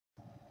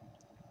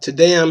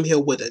Today I'm here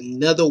with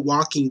another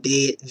Walking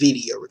Dead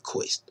video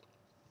request.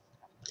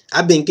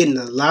 I've been getting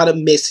a lot of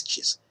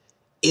messages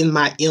in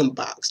my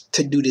inbox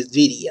to do this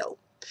video.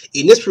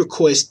 And this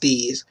request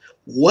is,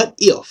 what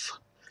if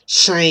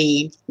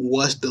Shane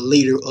was the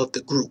leader of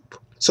the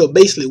group? So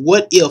basically,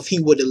 what if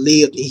he would have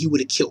lived and he would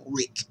have killed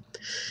Rick?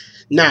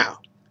 Now,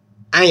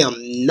 I am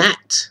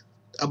not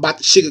about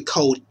to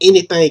sugarcoat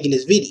anything in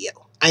this video.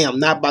 I am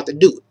not about to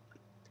do it.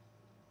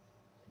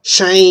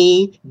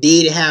 Shane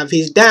did have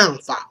his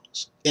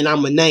downfalls, and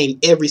I'm gonna name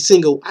every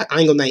single. I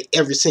ain't gonna name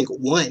every single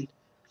one,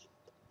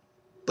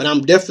 but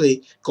I'm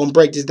definitely gonna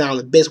break this down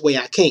the best way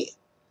I can.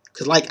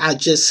 Cause like I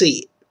just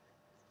said,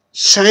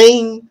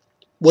 Shane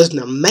was an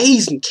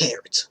amazing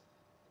character.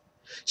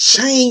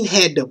 Shane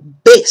had the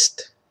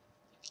best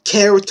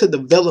character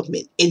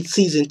development in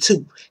season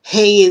 2,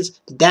 hands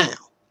down.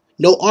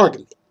 No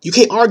argument. You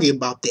can't argue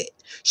about that.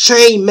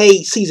 Shane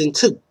made season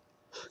 2.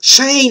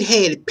 Shane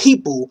had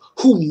people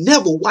who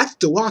never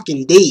watched The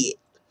Walking Dead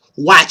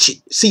watch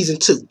it, season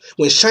 2.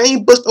 When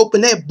Shane bust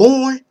open that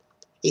barn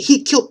and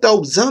he killed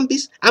those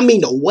zombies, I mean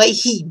the way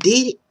he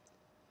did it.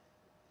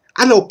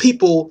 I know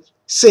people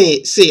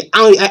said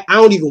I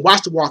don't even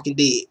watch The Walking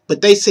Dead,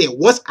 but they said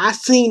once I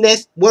seen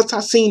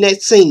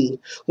that scene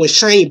when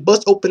Shane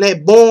bust open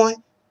that barn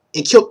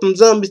and killed them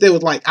zombies, they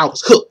was like, I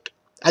was hooked.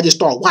 I just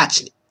started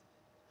watching it.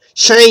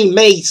 Shane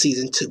made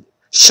season 2.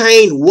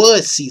 Shane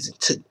was season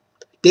 2.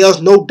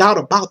 There's no doubt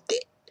about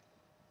that.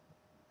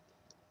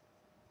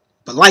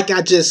 But like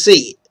I just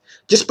said,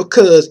 just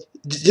because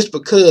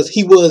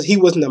he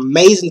was an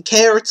amazing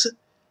character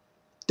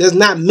does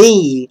not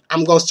mean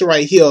I'm gonna sit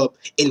right here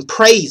and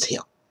praise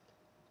him.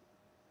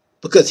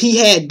 Because he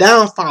had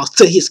downfalls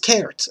to his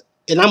character,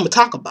 and I'm gonna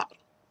talk about them.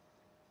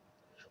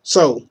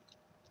 So,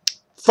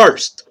 the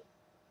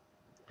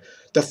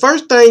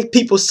first thing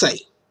people say,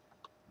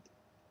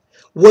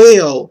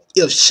 well,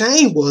 if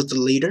Shane was the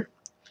leader,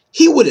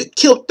 he would have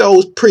killed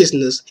those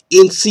prisoners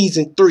in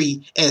season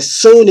 3 as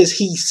soon as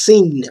he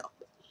seen them.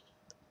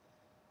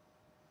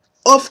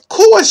 Of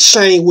course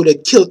Shane would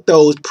have killed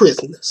those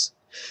prisoners.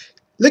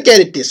 Look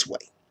at it this way.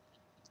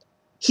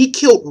 He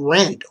killed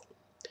Randall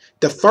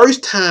the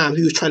first time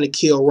he was trying to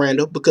kill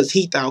Randall because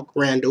he thought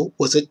Randall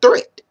was a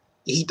threat.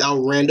 He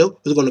thought Randall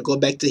was going to go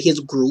back to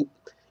his group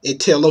and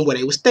tell them where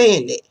they were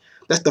staying at.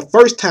 That's the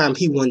first time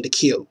he wanted to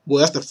kill. Well,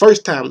 that's the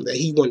first time that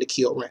he wanted to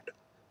kill Randall.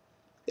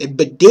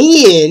 But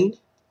then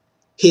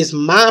his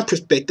mind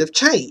perspective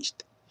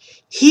changed.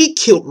 He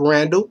killed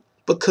Randall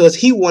because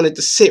he wanted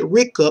to set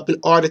Rick up in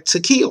order to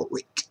kill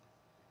Rick.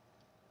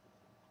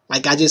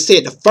 Like I just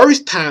said, the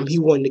first time he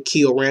wanted to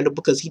kill Randall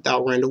because he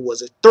thought Randall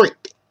was a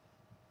threat.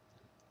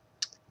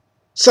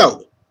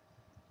 So,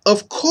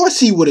 of course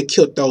he would have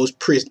killed those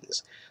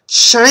prisoners.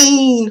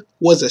 Shane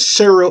was a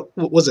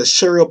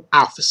sheriff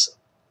officer.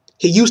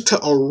 He used to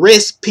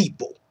arrest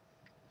people.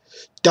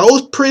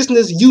 Those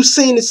prisoners you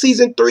seen in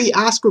season 3,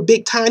 Oscar,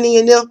 Big Tiny,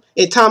 and them,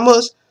 and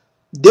Thomas,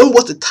 them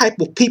was the type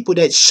of people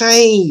that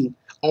Shane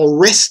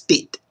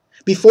arrested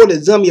before the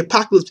zombie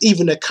apocalypse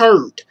even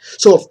occurred.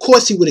 So of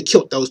course he would have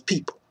killed those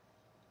people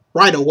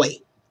right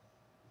away.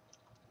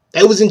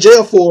 They was in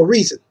jail for a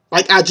reason.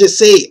 Like I just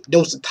said, there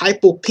was the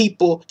type of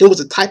people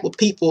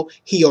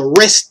he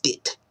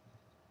arrested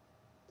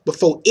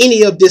before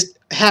any of this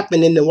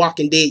happened in the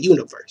Walking Dead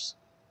universe.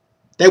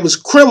 They was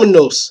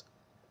criminals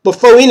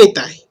before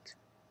anything.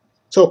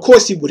 So of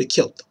course he would have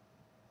killed them.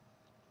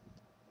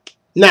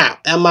 Now,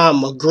 am I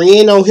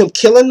agreeing on him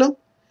killing them?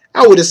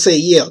 I would have said,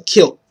 yeah,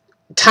 killed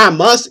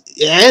Thomas,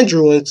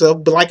 Andrew, and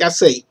stuff. But like I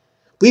say,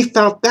 we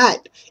found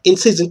out in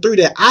season 3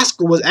 that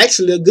Oscar was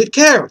actually a good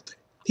character.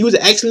 He was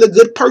actually a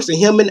good person,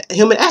 him and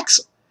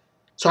Axel.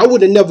 So I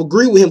would have never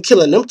agreed with him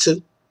killing them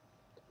two.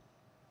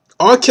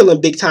 Or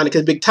killing Big Tiny,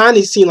 because Big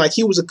Tiny seemed like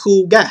he was a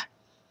cool guy.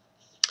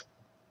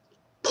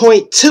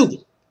 Point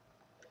 2.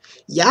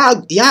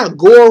 Y'all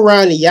go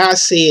around and y'all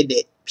said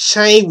that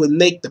Shane would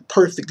make the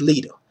perfect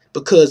leader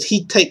because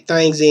he take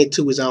things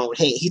into his own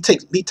hand. He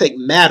take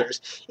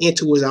matters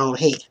into his own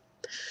hand.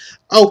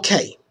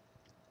 Okay.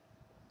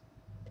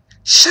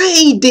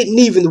 Shane didn't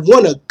even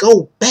want to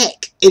go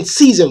back in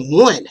season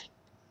 1.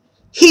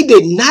 He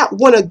did not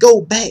want to go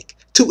back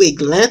to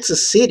Atlanta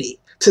City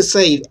to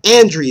save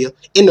Andrea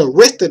and the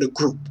rest of the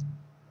group.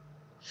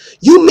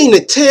 You mean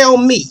to tell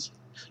me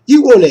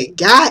you want a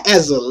guy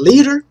as a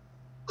leader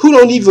who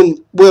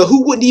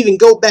wouldn't even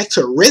go back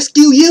to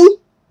rescue you?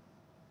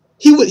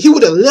 He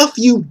would have left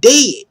you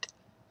dead.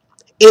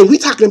 And we're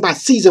talking about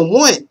season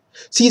 1.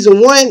 Season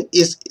 1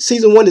 is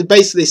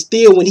basically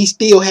still when he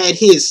still had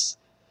his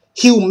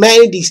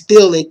humanity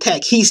still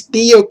intact. He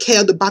still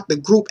cared about the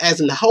group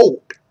as a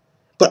whole,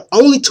 but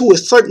only to a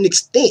certain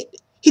extent.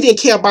 He didn't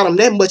care about them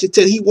that much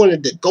until he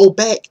wanted to go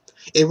back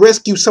and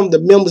rescue some of the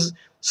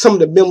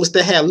members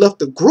that had left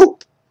the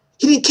group.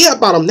 He didn't care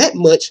about them that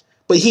much,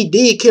 but he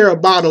did care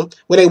about them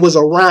when they was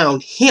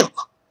around him.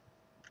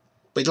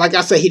 But like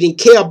I said, he didn't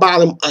care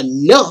about them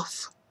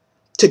enough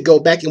to go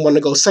back and want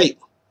to go save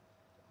them.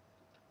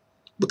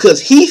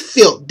 Because he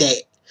felt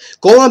that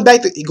Going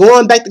back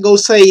to go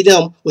save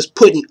them was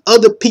putting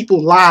other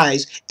people's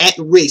lives at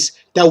risk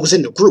that was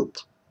in the group.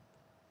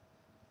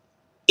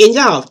 And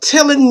y'all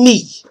telling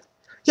me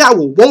y'all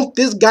would want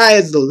this guy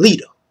as the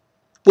leader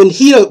when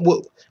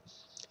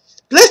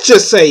let's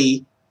just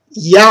say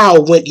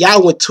y'all went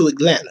to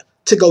Atlanta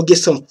to go get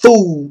some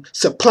food,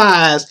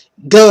 supplies,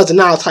 guns, and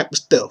all type of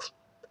stuff.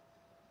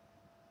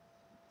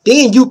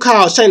 Then you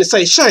call Shane to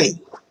say, Shane,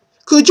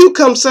 could you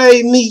come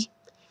save me?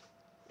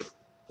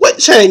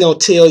 What Shane gonna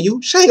tell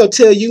you? Shane gonna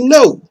tell you,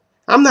 no,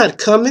 I'm not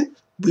coming.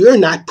 We're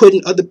not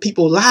putting other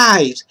people's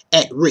lives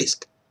at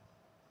risk.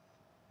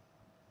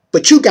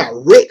 But you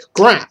got Rick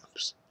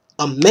Grimes,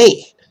 a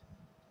man.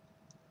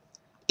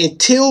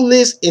 Until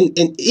this,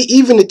 and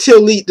even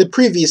until the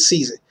previous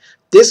season,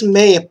 this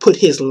man put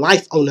his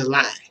life on the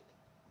line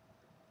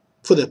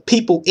for the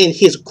people in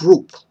his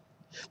group.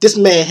 This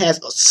man has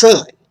a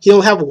son. He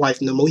don't have a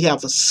wife no more. He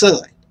has a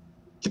son.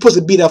 He's supposed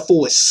to be there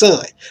for his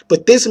son.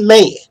 But this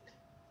man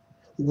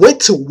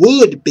went to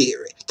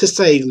Woodbury to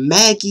save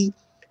Maggie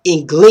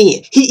and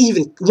Glenn. He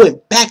even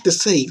went back to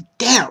save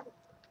Daryl.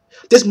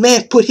 This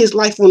man put his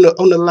life on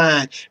the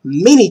line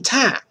many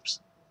times.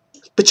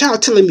 But y'all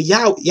telling me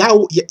y'all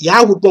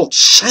would want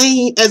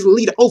Shane as a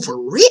leader over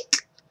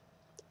Rick?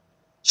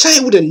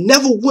 Shane would have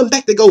never went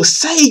back to go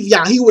save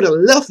y'all. He would have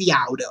left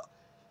y'all there.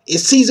 In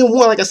season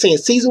 1, like I said, in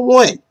season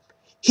 1,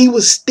 he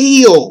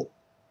still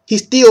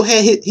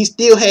had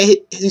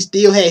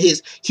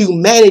his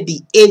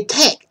humanity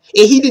intact.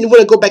 And he didn't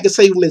want to go back and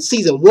save him in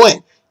season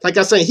 1. Like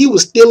I said, he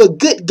was still a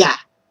good guy.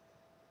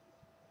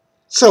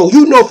 So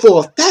you know for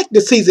a fact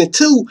that season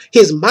 2,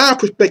 his mind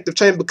perspective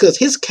changed because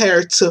his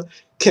character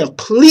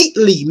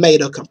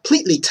made a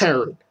completely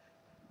turn.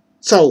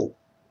 So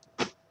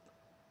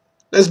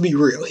let's be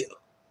real here.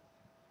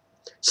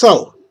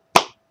 So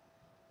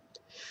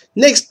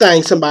next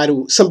thing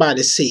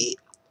somebody said,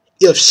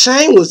 if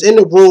Shane was in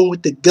the room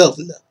with the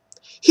governor,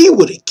 he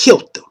would have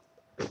killed them.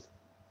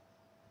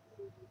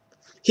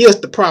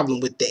 Here's the problem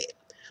with that.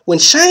 When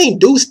Shane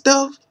do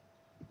stuff,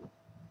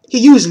 he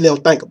usually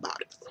don't think about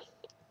it.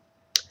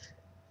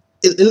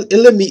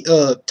 And let me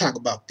talk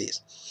about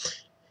this.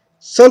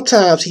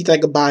 Sometimes he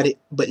think about it,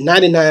 but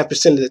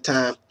 99% of the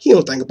time he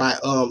don't think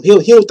about he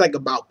don't think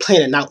about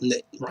planning out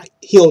nothing right.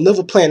 He'll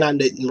never plan out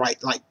nothing right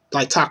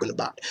like talking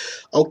about it.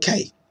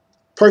 Okay,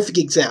 perfect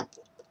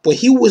example. When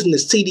he was in the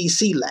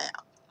CDC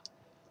lab,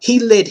 he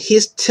let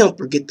his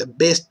temper get the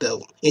best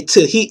of him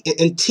until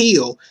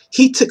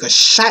he took a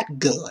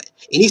shotgun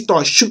and he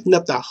started shooting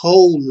up the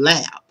whole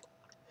lab.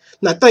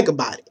 Now think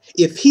about it.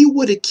 If he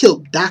would have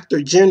killed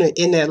Dr. Jenner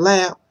in that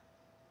lab,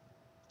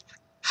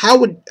 how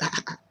would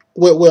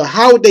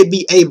they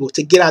be able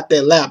to get out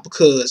that lab?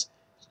 Because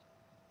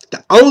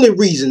the only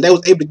reason they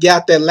was able to get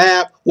out that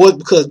lab was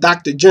because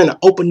Dr. Jenner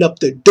opened up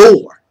the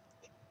door.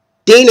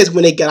 Then is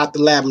when they got out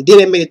the lab, and then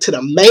they made it to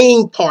the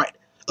main part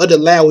of the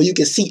lab where you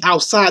can see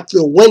outside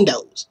through the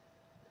windows.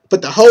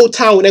 But the whole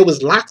time when they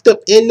was locked up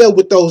in there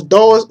with those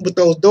doors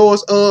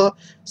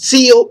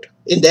sealed,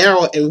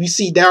 and we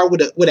see Daryl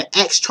with an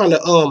axe trying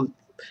to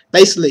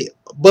basically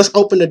bust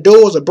open the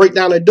doors or break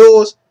down the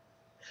doors.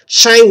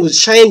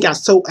 Shane got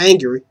so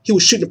angry he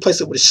was shooting the place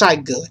up with a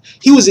shotgun.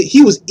 He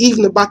was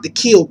even about to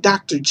kill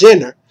Dr.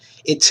 Jenner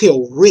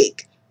until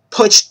Rick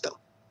punched him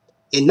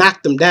and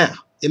knocked him down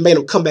and made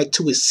him come back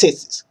to his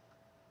senses.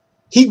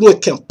 He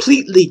went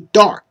completely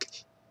dark.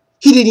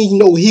 He didn't even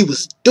know what he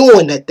was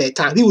doing at that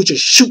time. He was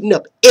just shooting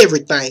up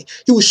everything.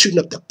 He was shooting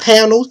up the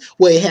panels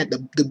where it had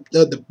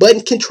the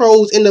button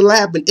controls in the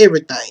lab and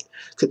everything.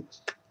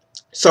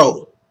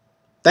 So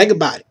think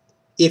about it.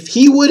 If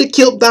he would have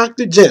killed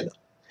Dr. Jenner,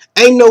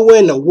 ain't nowhere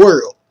in the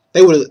world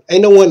they would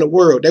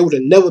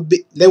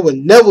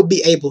never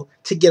be able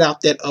to get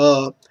out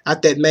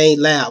that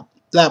main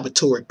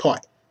laboratory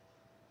part.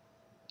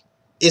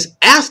 It's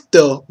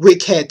after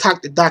Rick had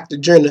talked to Dr.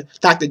 Jenner.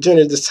 Dr.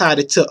 Jenner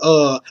decided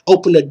to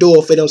open the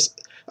door for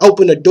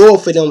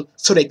them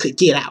so they could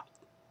get out.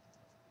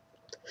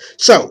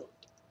 So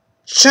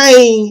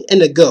Shane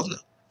and the governor.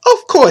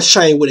 Of course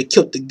Shane would have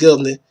killed the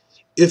governor.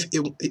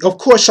 Of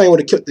course Shane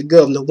would have killed the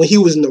governor when he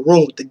was in the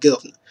room with the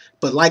governor.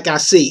 But like I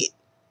said,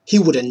 he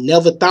would have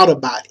never thought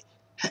about it.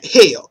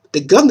 Hell,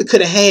 the governor could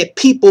have had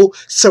people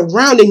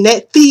surrounding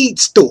that feed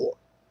store.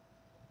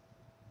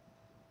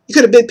 It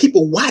could have been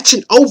people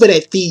watching over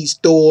that feed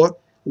store,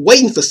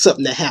 waiting for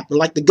something to happen,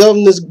 like the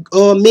governor's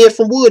men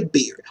from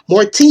Woodbury,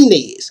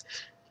 Martinez,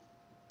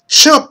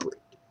 Shumpert.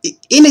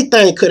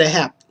 Anything could have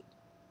happened.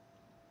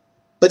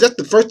 But that's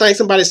the first thing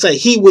somebody say,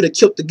 he would have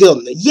killed the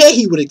governor. Yeah,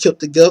 he would have killed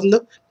the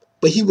governor,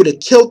 but he would have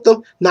killed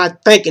them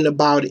not thinking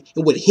about it.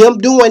 And with him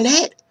doing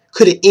that,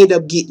 could have ended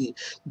up getting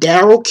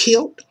Daryl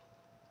killed,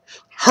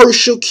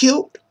 Herschel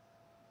killed.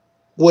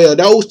 Well,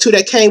 those two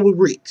that came with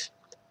Rick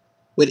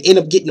would end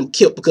up getting them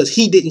killed because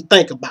he didn't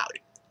think about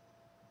it.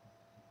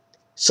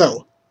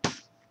 So,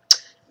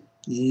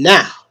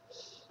 now,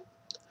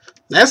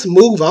 let's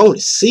move on to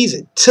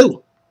season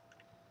 2.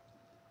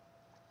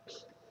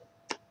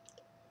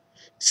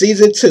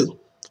 Season 2,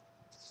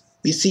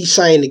 we see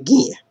Shane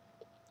again.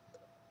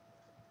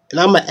 And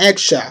I'm going to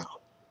ask y'all,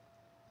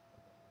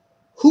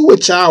 Who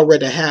would y'all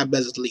rather have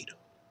as a leader?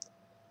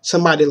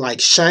 Somebody like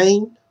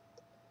Shane,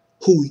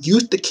 who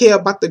used to care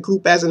about the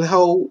group as a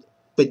whole,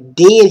 but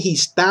then he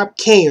stopped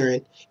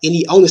caring and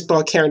he only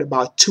started caring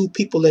about two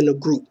people in the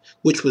group,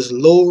 which was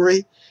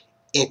Lori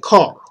and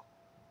Carl.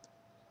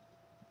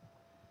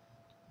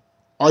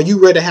 Or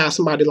you rather have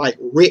somebody like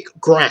Rick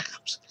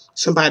Grimes,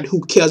 somebody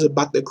who cares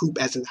about the group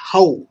as a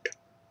whole,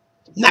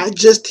 not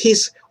just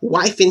his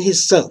wife and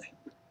his son.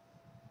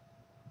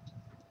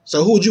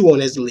 So who would you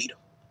want as a leader?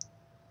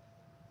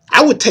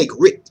 I would take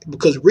Rick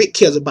because Rick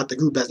cares about the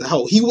group as a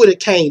whole. He would have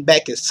came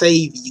back and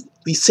saved you.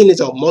 We've seen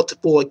this on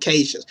multiple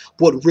occasions,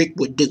 what Rick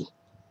would do.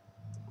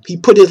 He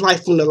put his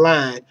life on the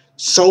line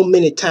so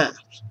many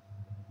times.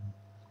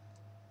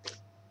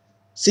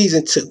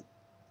 Season 2.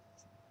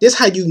 This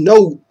how you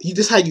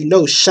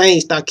know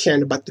Shane stopped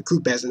caring about the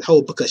group as a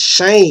whole, because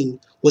Shane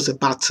was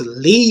about to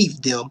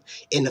leave them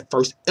in the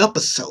first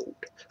episode.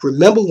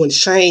 Remember when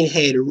Shane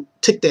had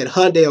took that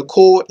Hyundai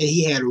Accord and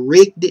he had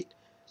rigged it?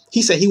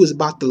 He said he was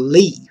about to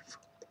leave.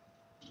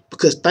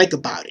 Because think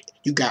about it.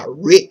 You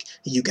got Rick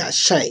and you got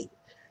Shane.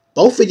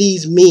 Both of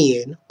these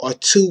men are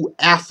two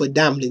alpha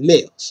dominant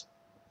males.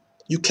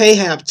 You can't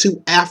have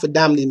two alpha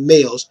dominant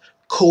males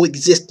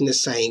coexist in the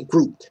same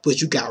group.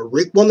 But you got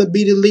Rick wanting to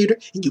be the leader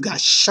and you got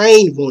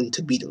Shane wanting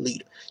to be the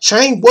leader.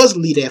 Shane was the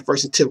leader at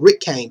first until Rick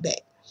came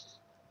back.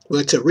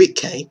 Well, until Rick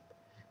came.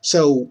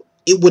 So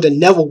it would have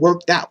never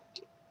worked out.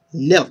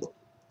 Never.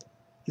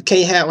 You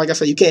can't have, like I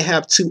said, you can't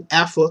have two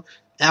alpha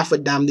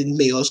dominant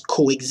males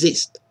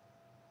coexist.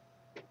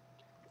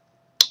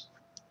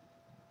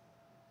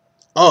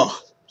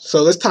 Oh,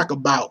 so let's talk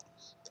about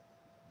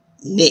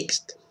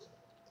next.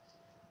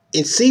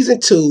 In season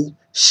 2,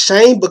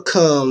 Shane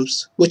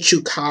becomes what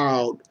you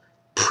called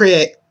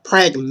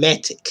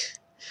pragmatic.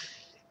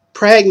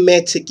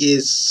 Pragmatic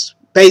is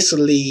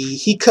basically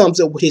he comes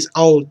up with his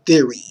own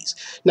theories.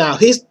 Now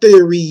his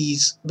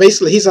theories,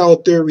 basically his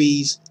own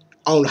theories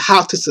on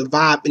how to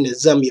survive in the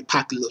zombie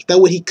apocalypse. That's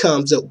what he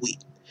comes up with.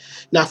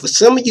 Now for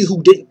some of you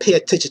who didn't pay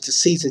attention to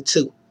season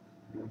 2,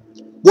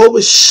 what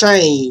was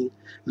Shane's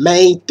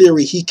main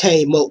theory he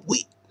came up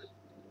with?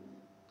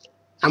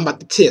 I'm about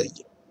to tell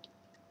you.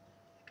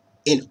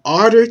 In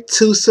order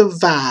to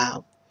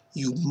survive,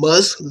 you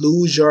must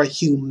lose your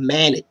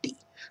humanity.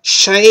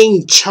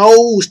 Shane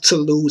chose to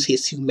lose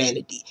his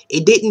humanity.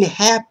 It didn't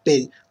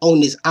happen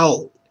on his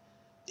own.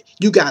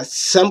 You got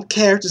some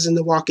characters in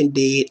The Walking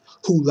Dead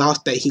who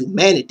lost their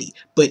humanity,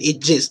 but it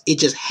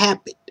just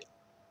happened.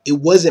 It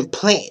wasn't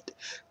planned.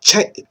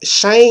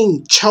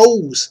 Shane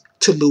chose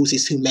to lose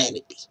his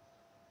humanity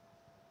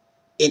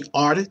in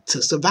order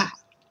to survive.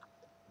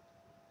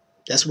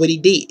 That's what he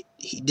did.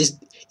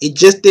 It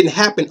just didn't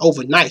happen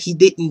overnight. He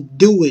didn't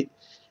do it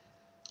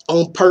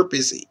on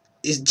purpose.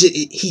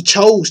 He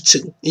chose to.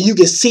 And you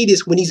can see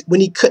this when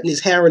he cutting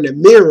his hair in the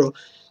mirror.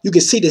 You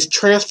can see this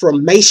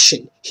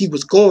transformation he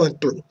was going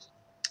through.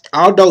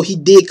 Although he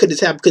did cut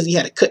his hair because he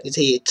had a cut in his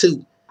head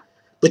too.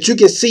 But you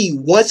can see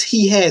once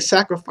he had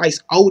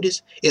sacrificed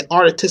Otis in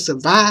order to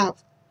survive,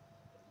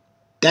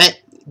 that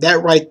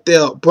right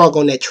there brought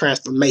on that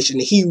transformation.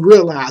 And he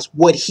realized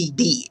what he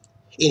did.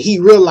 And he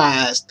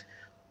realized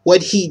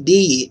what he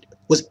did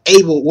was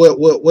able,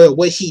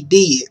 what he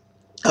did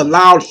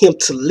allowed him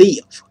to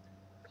live.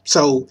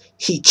 So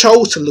he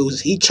chose to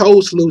lose. He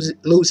chose to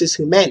lose his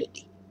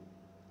humanity.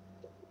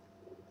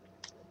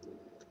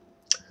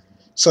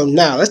 So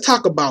now let's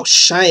talk about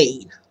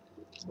Shane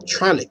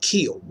trying to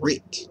kill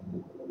Rick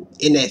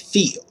in that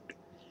field.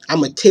 I'm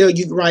going to tell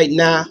you right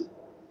now,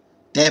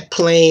 that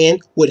plan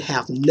would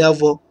have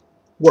never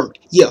worked.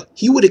 Yeah,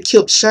 he would have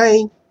killed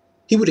Shane.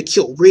 He would have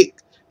killed Rick,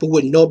 but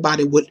would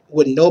nobody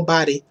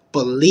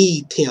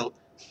believed him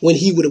when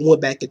he would have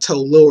went back and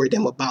told Lori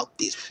them about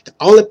this. The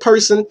only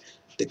person,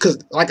 because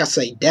like I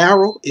say,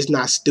 Daryl is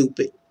not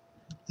stupid.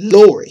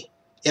 Lori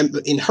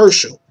and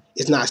Herschel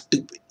is not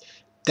stupid.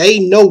 They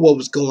know what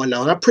was going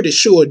on. I'm pretty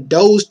sure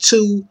those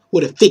two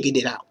would have figured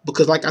it out.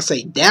 Because like I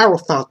say, Daryl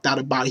found out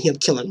about him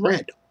killing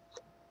Randall.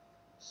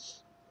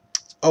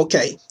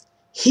 Okay,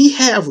 he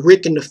have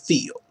Rick in the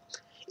field.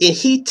 And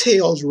he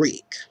tells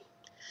Rick,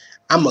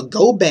 I'm going to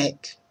go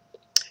back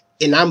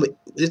and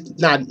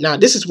now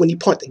this is when he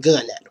points the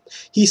gun at him.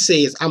 He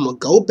says, I'm going to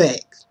go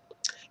back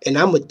and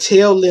I'm going to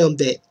tell them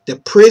that the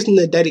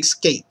prisoner that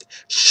escaped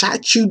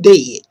shot you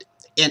dead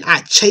and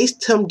I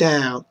chased him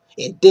down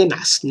and then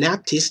I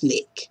snapped his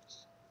neck.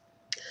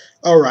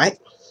 Alright.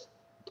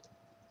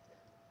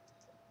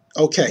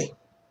 Okay.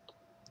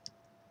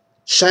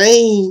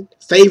 Shane's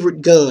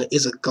favorite gun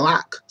is a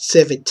Glock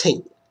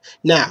 17.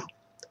 Now,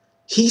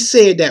 he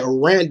said that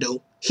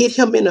Randall hit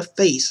him in the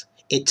face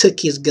and took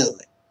his gun,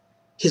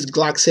 his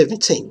Glock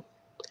 17.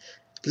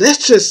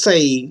 Let's just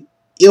say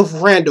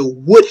if Randall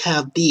would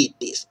have did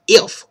this.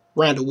 If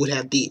Randall would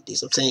have did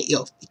this. I'm saying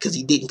if, because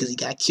he didn't, because he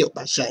got killed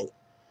by Shane.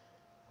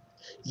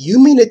 You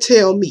mean to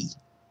tell me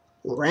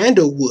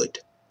Randall would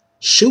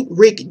shoot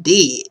Rick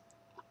dead,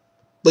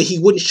 but he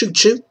wouldn't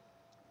shoot you?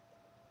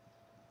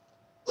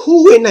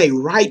 Who in a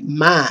right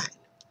mind,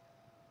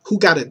 who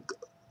got a,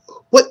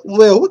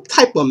 what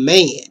type of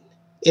man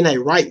in a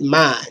right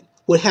mind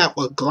would have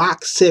a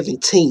Glock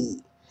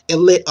 17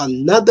 and let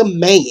another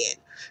man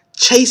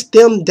chase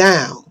them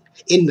down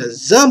in the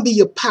zombie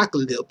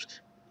apocalypse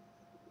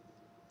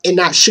and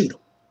not shoot them?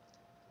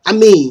 I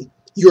mean,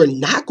 you're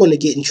not going to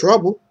get in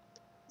trouble.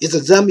 It's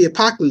a zombie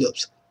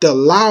apocalypse. The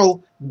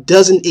law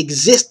doesn't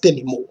exist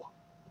anymore.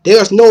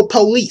 There's no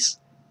police.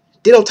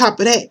 Then on top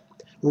of that,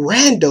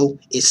 Randall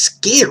is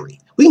scary.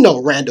 We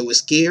know Randall is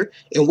scared.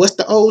 And what's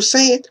the old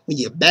saying? When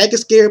you bag a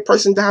scary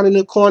person down in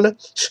the corner,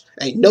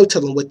 ain't no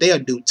telling what they'll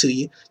do to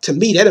you. To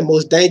me, they're the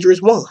most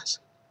dangerous ones.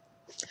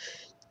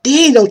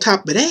 Then on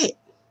top of that,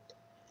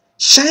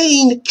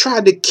 Shane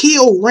tried to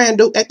kill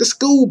Randall at the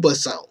school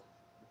bus zone.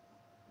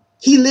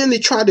 He literally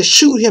tried to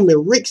shoot him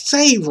and Rick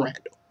saved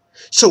Randall.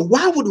 So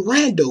why would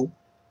Randall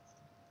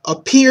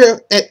appear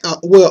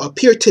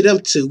to them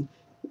two?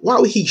 Why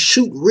would he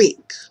shoot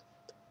Rick?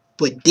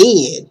 But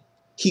then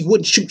he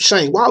wouldn't shoot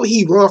Shane. Why would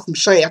he run from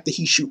Shane after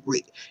he shoot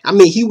Rick? I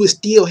mean, he would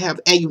still have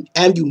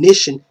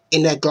ammunition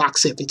in that Glock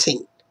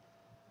 17.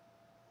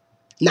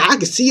 Now, I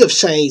can see if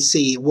Shane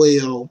said,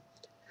 well,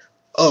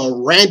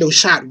 Randall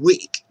shot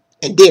Rick,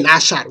 and then I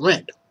shot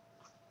Randall.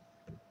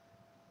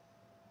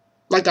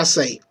 Like I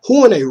say,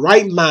 who in their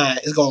right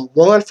mind is going to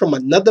run from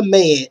another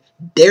man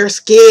they're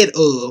scared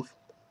of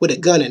with a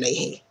gun in their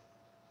hand?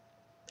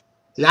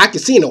 Now, I can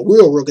see in a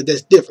real world because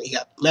that's different. You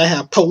might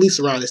have police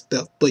around and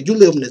stuff, but you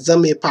live in a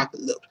zombie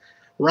apocalypse.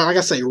 Like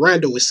I say,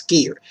 Randall was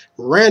scared.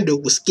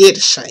 Randall was scared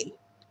of Shane.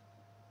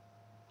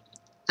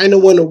 Ain't no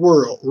one in the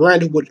world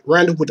Randall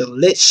would have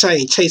let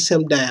Shane chase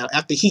him down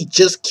after he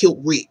just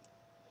killed Rick.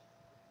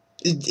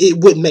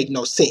 It wouldn't make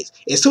no sense.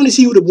 As soon as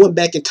he would have went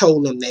back and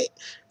told him that,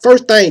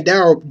 first thing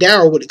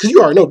Daryl would, because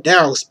you already know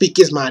Daryl speak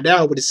his mind,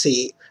 Daryl would have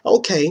said,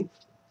 okay,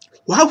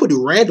 why would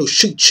Randall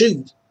shoot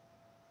you?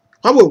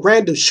 Why would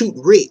Randall shoot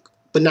Rick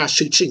but not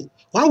shoot you?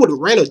 Why would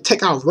Randall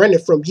take off running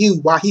from you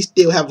while he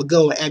still have a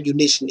gun with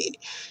ammunition in it?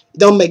 It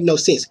don't make no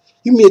sense.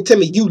 You mean to tell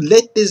me you mean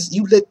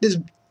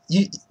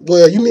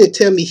to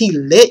tell me he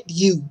let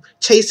you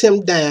chase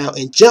him down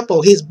and jump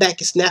on his back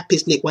and snap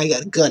his neck while he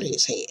got a gun in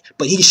his hand,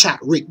 but he shot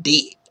Rick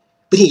dead.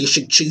 But he didn't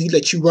shoot you. He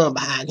let you run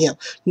behind him.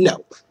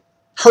 No.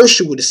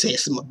 Herschel would have said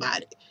something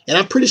about it. And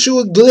I'm pretty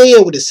sure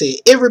Glenn would have said.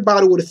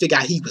 Everybody would have figured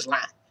out he was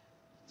lying.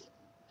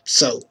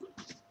 So,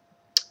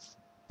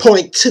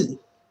 point 2.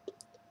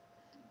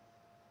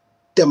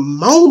 The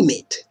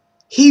moment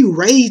he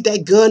raised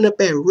that gun up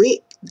at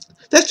Rick,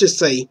 let's just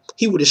say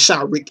he would have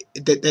shot Rick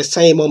that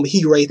same moment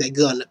he raised that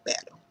gun up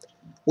at him.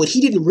 What he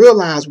didn't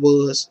realize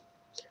was,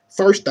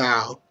 first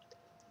off,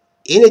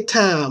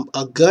 anytime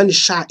a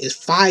gunshot is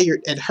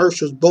fired at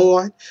Herschel's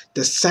barn,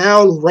 the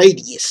sound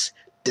radius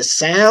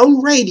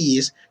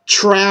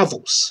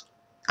travels.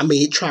 I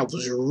mean, it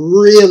travels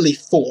really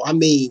far. I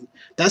mean,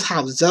 that's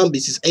how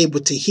zombies is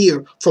able to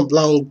hear from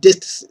long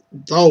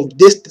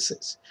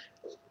distances.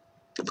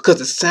 Because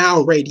the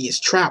sound radius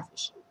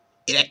travels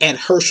at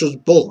Herschel's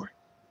barn.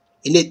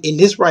 And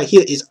this right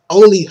here is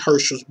only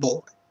Herschel's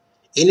barn.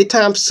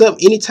 Anytime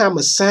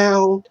a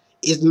sound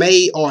is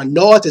made or a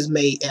noise is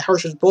made at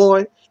Herschel's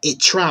barn, it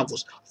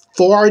travels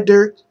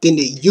farther than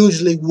it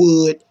usually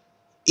would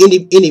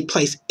any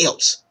place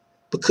else,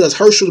 because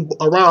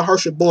around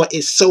Herschel barn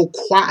is so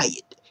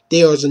quiet.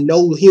 There's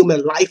no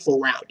human life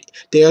around it.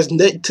 There's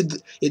nothing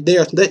to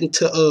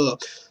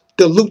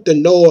dilute the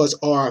noise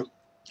or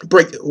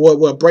break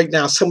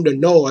down some of the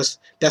noise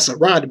that's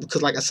around it,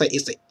 because like I say,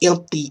 it's an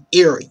empty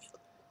area.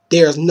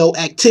 There's no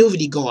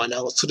activity going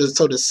on, so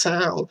the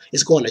sound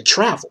is going to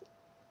travel.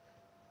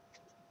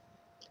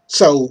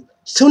 So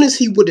soon as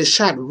he would have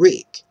shot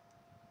Rick,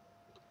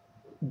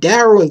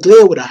 Daryl and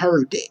Glenn would have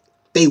heard that.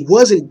 They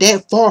wasn't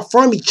that far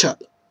from each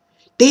other.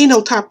 Then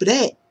on top of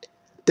that,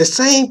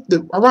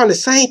 around the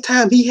same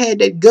time he had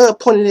that gun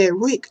pointed at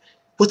Rick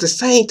was the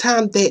same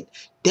time that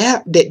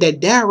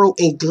Daryl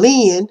and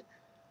Glenn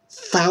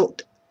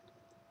found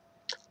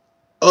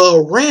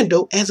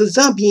Randall as a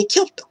zombie and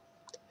killed him.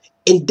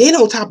 And then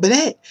on top of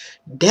that,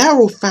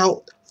 Daryl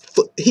found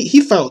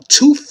he found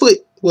 2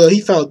 foot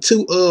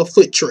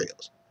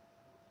trails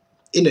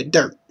in the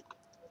dirt,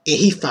 and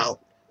he found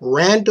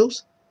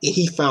Randall's and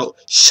he found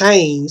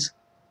Shane's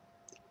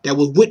that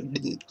was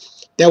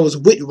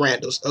with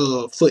Randall's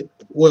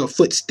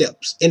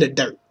footsteps in the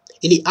dirt.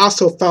 And he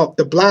also found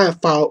the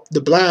blindfold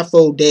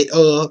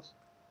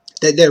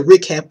that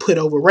Rick had put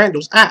over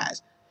Randall's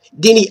eyes.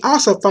 Then he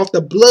also found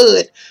the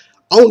blood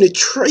on the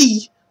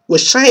tree where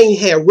Shane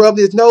had rubbed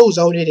his nose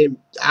on it, and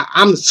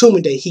I'm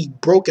assuming that he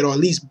broke it or at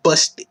least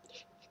busted.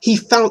 He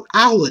found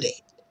all of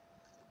that.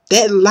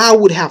 That lie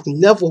would have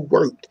never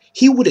worked.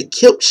 He would have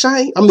killed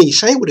Shane. I mean,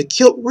 Shane would have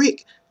killed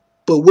Rick,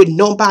 but would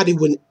nobody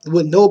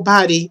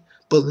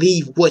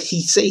believe what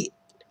he said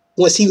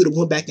once he would have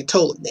went back and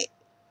told him that?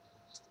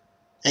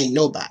 Ain't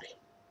nobody.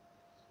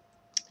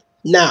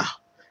 Now,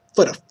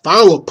 for the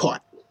final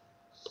part,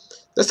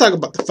 let's talk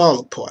about the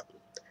final part.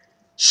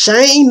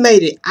 Shane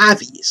made it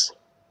obvious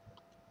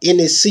in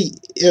this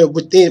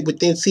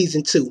within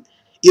season 2.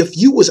 If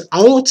you was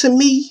on to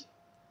me,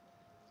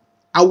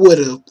 I would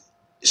have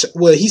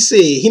Well, he said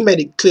he made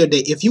it clear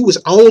that if you was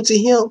on to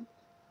him,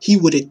 he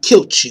would have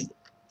killed you,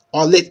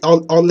 or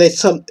let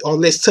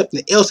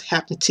something else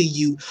happen to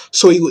you,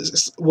 so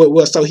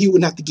so he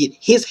wouldn't have to get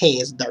his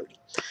hands dirty.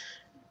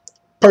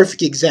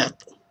 Perfect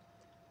example.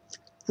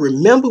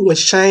 Remember when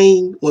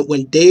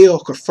when Dale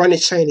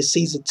confronted Shane in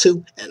season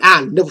 2, and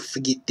I'll never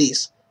forget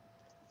this.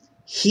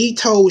 He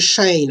told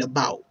Shane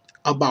about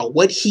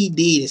what he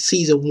did in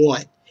season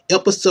 1,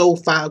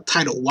 episode 5,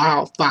 titled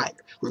Wildfire.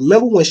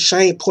 Remember when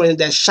Shane pointed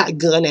that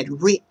shotgun at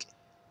Rick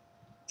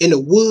in the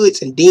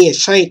woods, and then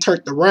Shane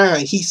turned around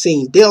and he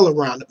seen Dale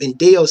around him, and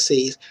Dale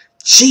says,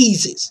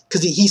 Jesus,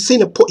 because he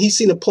seen him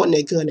pointing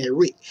that gun at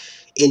Rick.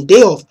 And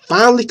Dale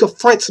finally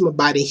confronts him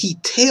about it. He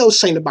tells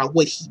Shane about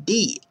what he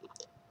did.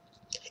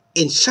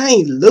 And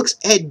Shane looks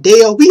at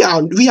Dale. We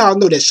all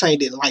know that Shane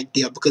didn't like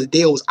Dale because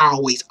Dale was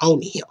always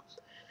on him.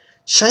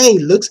 Shane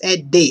looks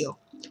at Dale.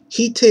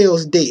 He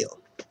tells Dale,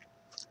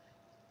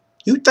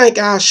 you think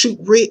I'll shoot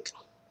Rick?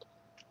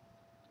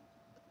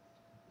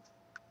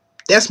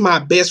 That's my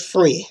best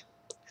friend.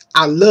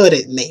 I love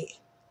that man.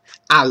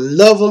 I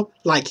love him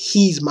like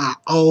he's my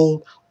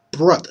own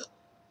brother.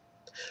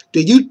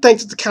 Do you think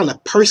that's the kind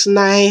of person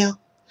I am?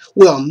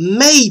 Well,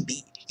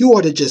 maybe you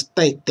ought to just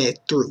think that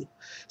through.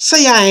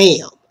 Say I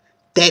am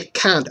that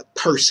kind of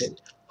person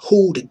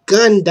who'd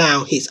gun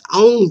down his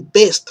own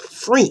best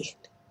friend.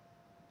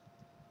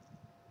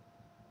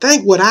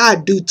 Think what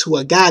I'd do to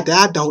a guy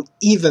that I don't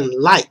even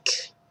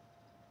like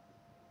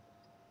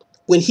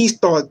when he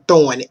started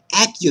throwing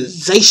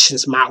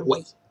accusations my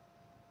way.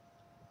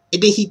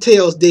 And then he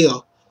tells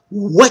Dale,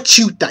 what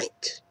you think?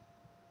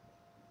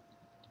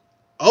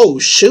 Oh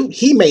shoot,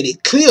 he made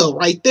it clear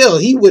right there.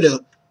 He would have,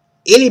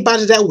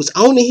 anybody that was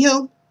on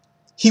him,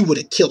 he would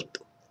have killed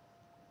them.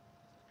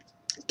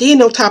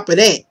 Then on top of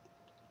that,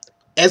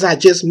 as I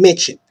just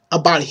mentioned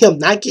about him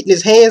not getting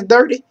his hands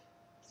dirty,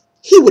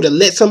 he would have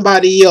let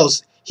somebody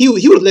else. He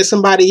would have let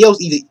somebody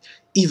else either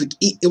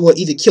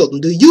kill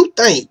them. Do you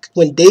think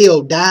when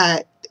Dale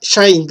died,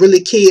 Shane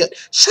really killed?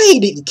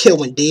 Shane didn't kill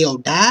when Dale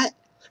died.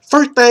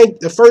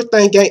 The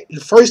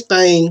first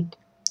thing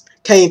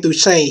came through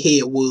Shane's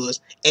head was,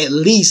 at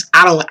least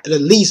I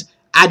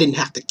didn't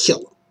have to kill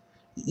him.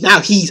 Now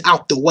he's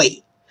out the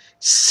way.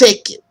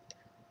 Second,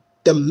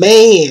 the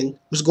man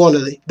was going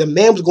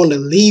to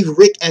leave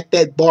Rick at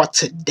that bar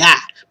to die.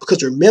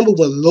 Because remember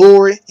when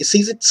Lori, in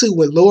season 2,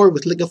 when Lori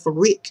was looking for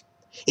Rick,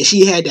 and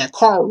she had that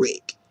car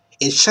wreck,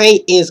 and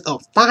Shane ends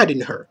up finding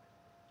her.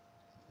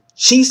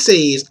 She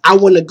says, I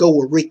want to go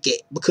where Rick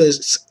at,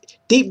 because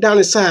deep down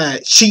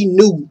inside, she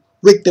knew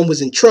Rick then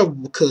was in trouble,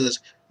 because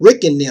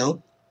Rick and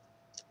them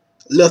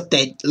left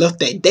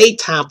that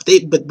daytime,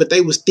 but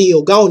they were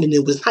still gone, and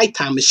it was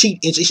nighttime, and she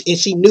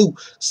knew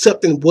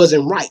something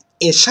wasn't right,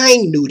 and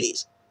Shane knew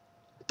this,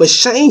 but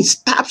Shane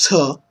stops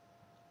her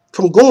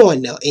from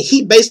going there, and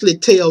he basically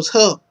tells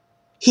her,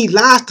 he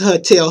lies to her,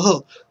 tell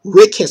her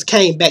Rick has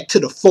came back to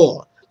the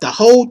farm. The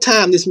whole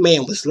time this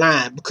man was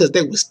lying, because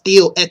they were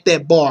still at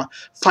that bar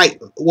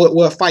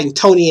fighting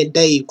Tony and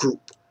Dave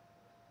group,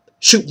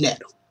 shooting at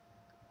him.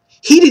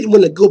 He didn't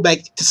want to go back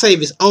to save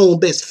his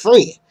own best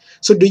friend.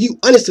 So do you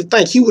honestly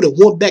think he would have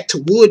went back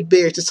to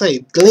Woodbury to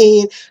save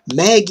Glenn,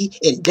 Maggie,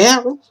 and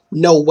Daryl?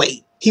 No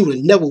way. He would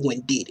have never went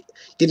and did it.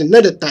 Then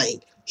another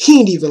thing, he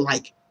didn't even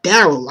like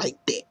Daryl like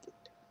that,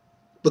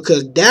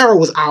 because Daryl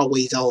was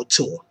always on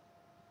to him.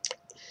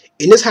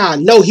 And that's how I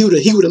know he would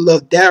have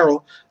left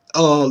Daryl.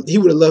 He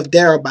would have left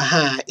Daryl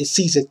behind in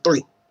season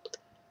 3,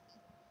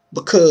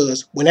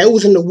 because when they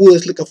was in the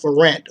woods looking for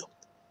Randall,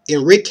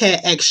 and Rick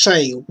had asked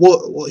Shane,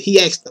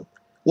 he asked him,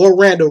 where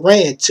Randall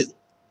ran to?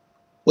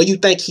 Where you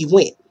think he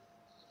went?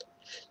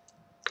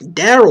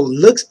 Daryl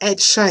looks at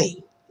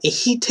Shane, and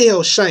he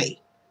tells Shane,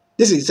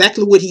 this is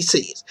exactly what he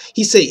says.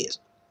 He says,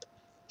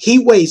 he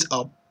weighs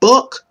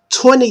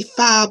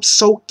 $125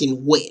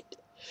 soaking wet.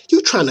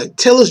 You trying to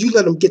tell us you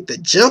let him get the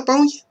jump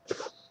on you?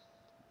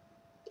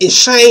 And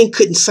Shane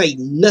couldn't say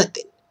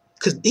nothing,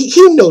 because he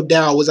know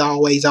Daryl was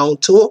always on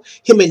to him.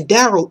 Him and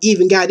Daryl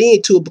even got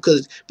into it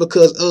because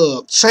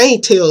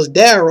Shane tells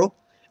Daryl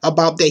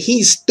about that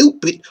he's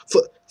stupid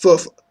for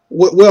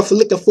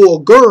looking for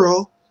a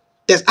girl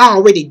that's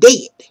already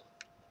dead.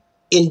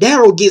 And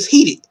Daryl gets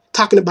heated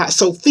talking about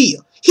Sophia.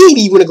 He didn't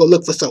even want to go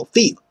look for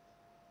Sophia.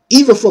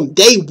 Even from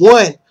day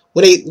one,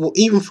 he didn't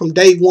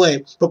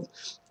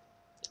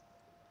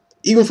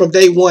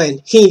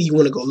even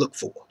want to go look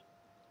for her.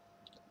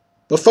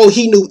 Before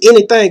he knew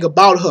anything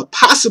about her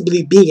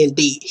possibly being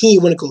dead, he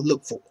didn't want to go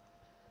look for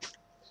her.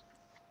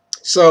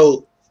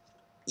 So,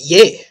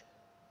 yeah,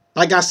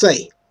 like I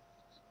say,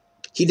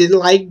 he didn't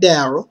like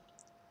Daryl.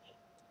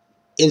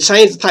 And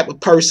Shane's the type of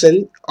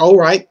person, all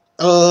right,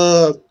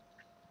 let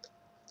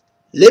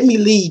me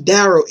leave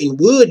Daryl in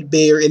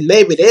Woodbury and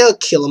maybe they'll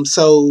kill him,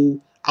 so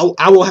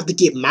I won't have to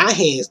get my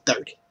hands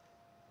dirty.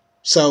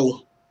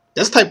 So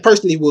that's the type of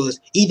person he was.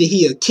 Either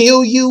he'll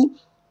kill you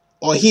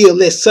or he'll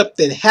let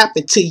something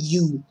happen to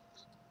you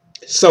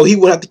so he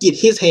won't have to get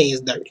his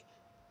hands dirty.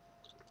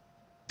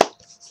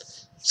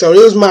 So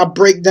it was my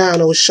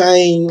breakdown on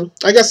Shane.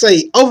 Like I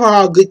say,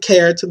 overall good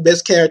character,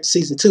 best character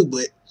season 2,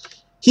 but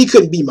he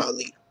couldn't be my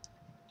leader.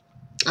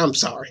 I'm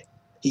sorry,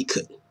 he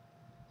couldn't.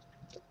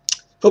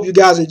 Hope you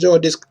guys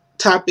enjoyed this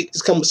topic,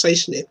 this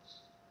conversation, and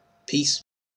peace.